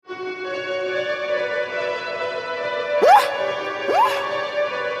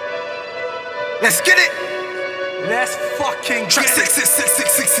Let's get it. Let's fucking Track get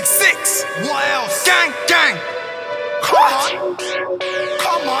 6666666. What else? Gang, gang. Come on.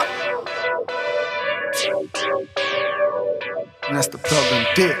 Come on. Finesse the plug and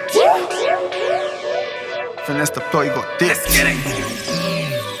dip. Finesse the plug, you got dip. Let's get it.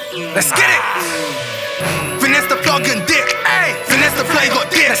 Let's get it. Finesse the plug and dip. Ay. Finesse the plug, you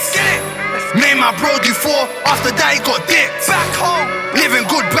got dip. Let's get it. Made my bro do 4, after that he got dipped. Back home. Living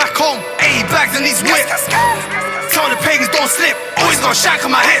good back home, 80 bags in these whips. Tell the pagans don't slip, always got shank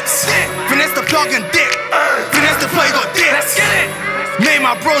on my hips. Finesse the plug and dip. Finesse the plug, he got dipped. Let's get it. Made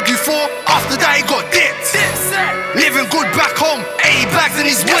my bro do 4, after that he got dipped. Living good back home, 80 bags in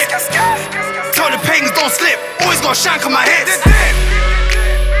these whips. Tell the pagans don't slip, always got shank on my hips.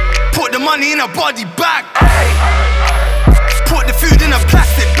 Put the money in a body bag. Put the food in a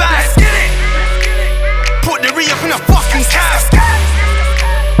plastic bag. Put the re-up in a fucking cab.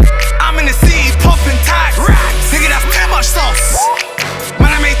 I'm in the city popping tags. Nigga, that's too much sauce. Man,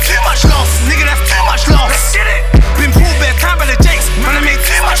 I made too much loss. Nigga, that's too much loss. Been pulled bare time by the jakes. Man, I made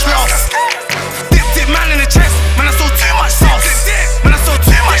too much loss. Dip man in the chest. Man, I saw too much sauce. Man, I saw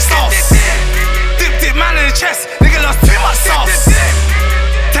too much sauce. Dip man in the chest. Nigga, lost too much sauce.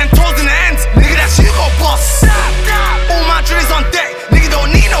 10 toes in the ends. Nigga, that's you got boss. All my drills on deck. Nigga, don't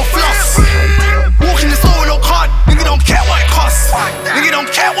need no floss. Walking the store look hard. Nigga, don't care what it costs. Nigga,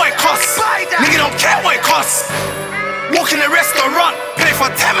 don't care what it costs. Nigga, don't care what it costs. Walk in the restaurant, pay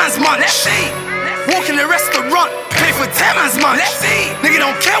for 10 man's munch. Walk in the restaurant, pay for 10 man's munch. Nigga,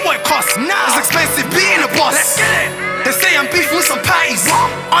 don't care what it costs. It's expensive being a boss. They say I'm beefing with some patties.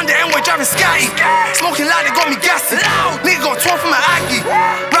 On the N-way driving scatty. Smoking loud, they got me gassy. Nigga got 12 from an Aggie.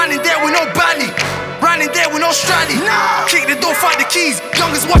 Round in there with no baddie. Round in there with no straddy. Kick the door, fight the keys.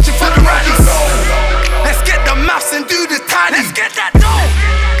 Youngest watching for the rallies. Let's get the maths and do the tally. Let's get that dough.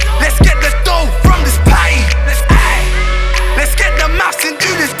 Let's get the dough from this patty. Let's get the maths and do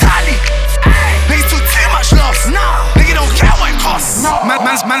the tally. Niggas took too much loss. Nigga don't care what it costs.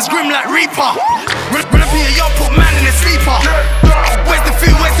 Man's grim like Reaper. Run up in your yard, put man in a sleeper. Where's the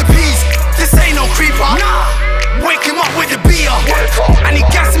food, where's the peas? This ain't no creeper. Wake him up with the beer. And he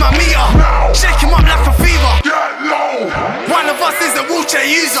gas in my meter. Shake him up like a fever. One of us is a wheelchair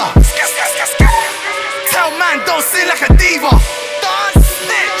user. Tell man don't sing like a diva. Don't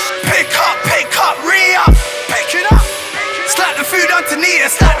snitch. Pick up, re-up. Pick it up. Slap the food underneath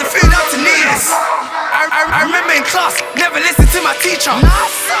us, slap the food underneath us. I remember in class, never listened to my teacher.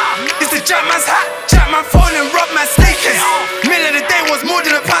 It's the Jackman's hat, Jackman phone and Robman's sneakers. Middle of the day was more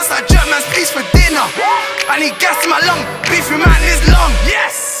than a pass, like Jackman's piece for dinner. I need gas in my lung, beefy man is long.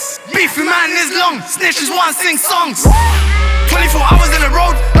 Yes, beefy man is long. Snitches want sing songs. 24 hours in the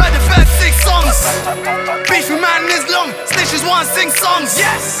road, heard the first 6 songs. Beefy man is long, snitches want sing songs.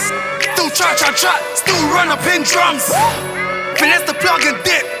 Yes, still try, still run up in drums. Finesse the plug and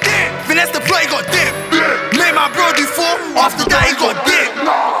dip. Finesse the plug, he got dip. Made my bro do 4, after that he got dip.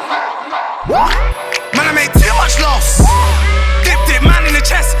 Man, I made too much loss. Dip man in the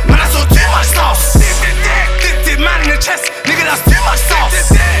chest. Man, I saw too much sauce. Dip man in the chest. Nigga, that's too much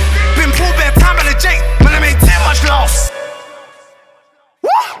sauce. Been pulled bare time by the Jake. Man, I made too much loss.